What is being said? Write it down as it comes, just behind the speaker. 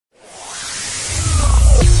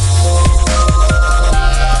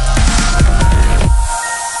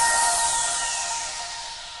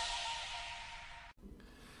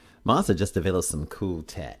Mazda just developed some cool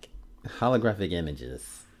tech, holographic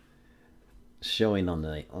images showing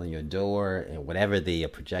on your door and whatever the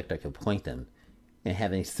projector can point them, and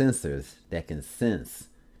having sensors that can sense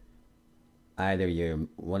either you're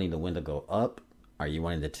wanting the window to go up or you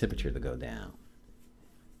wanting the temperature to go down.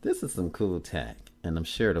 This is some cool tech, and I'm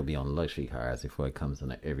sure it'll be on luxury cars before it comes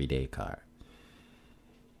on an everyday car.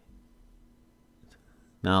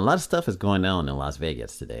 Now, a lot of stuff is going on in Las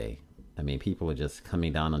Vegas today. I mean, people are just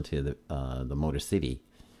coming down onto the Motor City,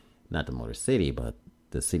 not the Motor City, but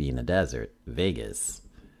the city in the desert, Vegas,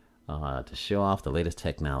 to show off the latest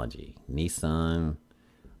technology. Nissan,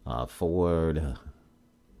 Ford,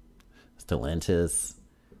 Stellantis,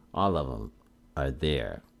 all of them are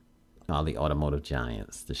there. All the automotive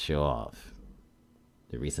giants to show off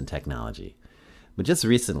the recent technology. But just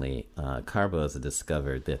recently, CarBuzz had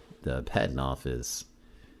discovered that the patent office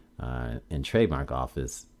and trademark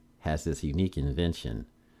office has this unique invention,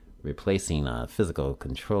 replacing physical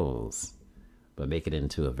controls, but make it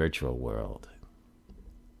into a virtual world.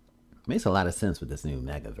 Makes a lot of sense with this new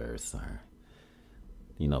megaverse, or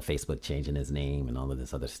Facebook changing its name and all of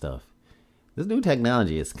this other stuff. This new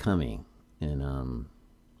technology is coming, and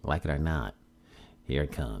like it or not, here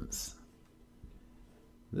it comes.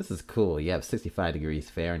 This is cool. You have 65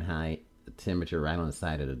 degrees Fahrenheit, the temperature right on the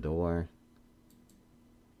side of the door.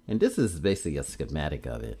 And this is basically a schematic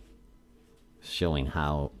of it, showing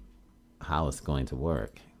how it's going to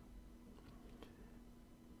work.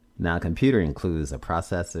 Now, a computer includes a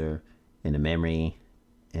processor and a memory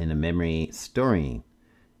storing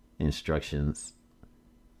instructions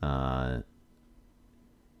to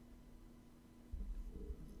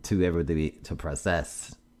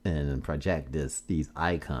process and project these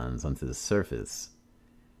icons onto the surface,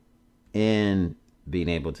 and being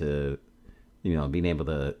able to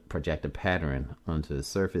project a pattern onto the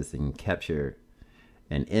surface and capture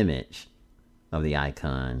an image of the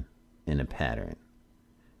icon in a pattern,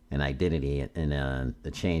 an identity, and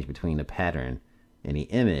the change between the pattern and the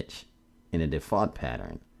image in a default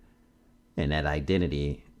pattern, and that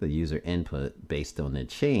identity, the user input based on the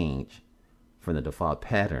change from the default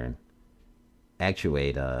pattern,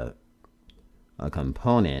 actuate a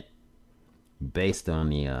component based on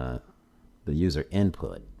the user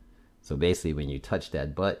input. So basically, when you touch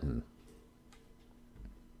that button,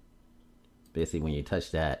 when you touch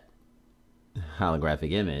that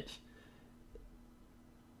holographic image,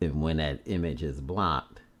 and when that image is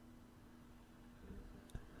blocked,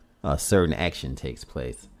 a certain action takes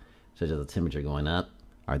place, such as the temperature going up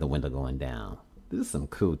or the window going down. This is some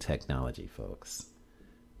cool technology, folks.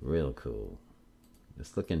 Real cool.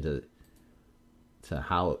 Just look into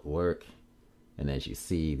how it works, and as you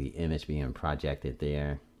see the image being projected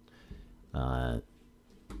there,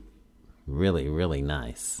 really, really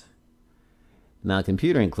nice. Now, a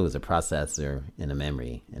computer includes a processor and a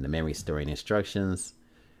memory storing instructions,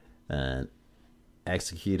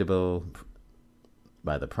 executable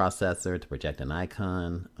by the processor to project an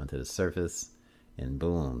icon onto the surface, and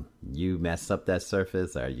boom, you mess up that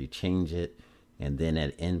surface or you change it, and then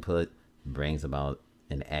that input brings about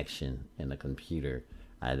an action in the computer,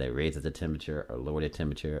 either raises the temperature or lower the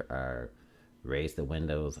temperature, or raise the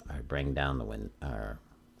windows or bring down the or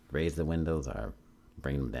raise the windows or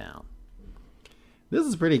bring them down. This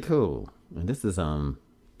is pretty cool, and this is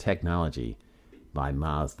technology by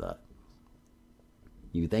Mazda.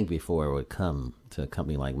 You think before it would come to a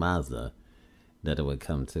company like Mazda, that it would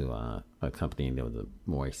come to a company that was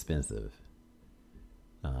more expensive.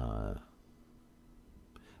 But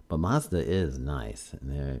Mazda is nice,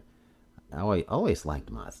 and I always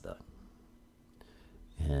liked Mazda,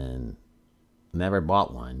 and never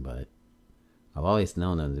bought one, but I've always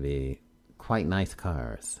known them to be quite nice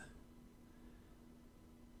cars.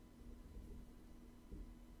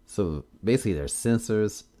 So basically, there's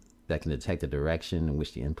sensors that can detect the direction in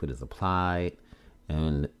which the input is applied,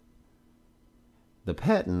 and the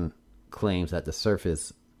patent claims that the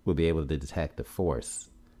surface will be able to detect the force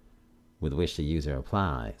with which the user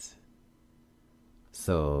applies.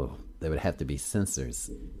 So there would have to be sensors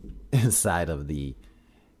inside of the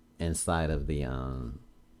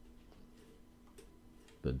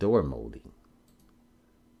door molding,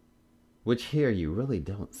 which here you really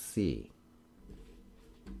don't see.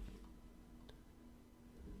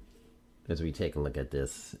 As we take a look at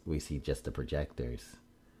this, we see just the projectors,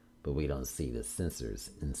 but we don't see the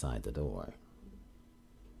sensors inside the door.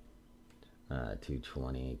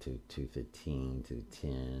 220 to 215 to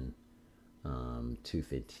 10,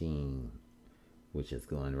 215, which is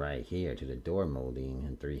going right here to the door molding,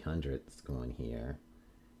 and 300 is going here,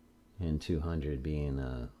 and 200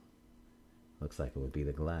 being looks like it would be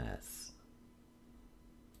the glass.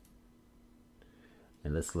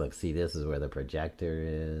 And let's look. See, this is where the projector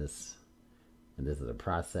is. And this is a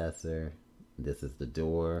processor. This is the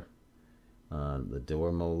door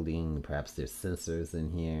molding. Perhaps there's sensors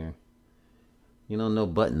in here. You know, no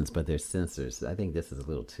buttons, but there's sensors. I think this is a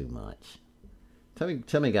little too much.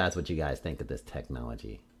 Tell me guys what you guys think of this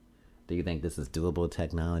technology. Do you think this is doable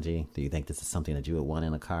technology? Do you think this is something that you would want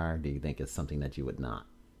in a car? Do you think it's something that you would not?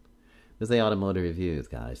 This is Automotive Reviews,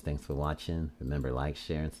 guys. Thanks for watching. Remember, like,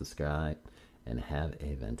 share, and subscribe. And have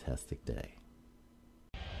a fantastic day.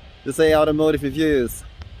 This is Automotive Reviews.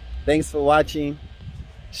 Thanks for watching,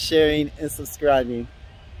 sharing, and subscribing.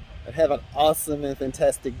 And have an awesome and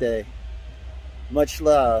fantastic day. Much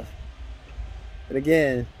love. And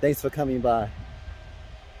again, thanks for coming by.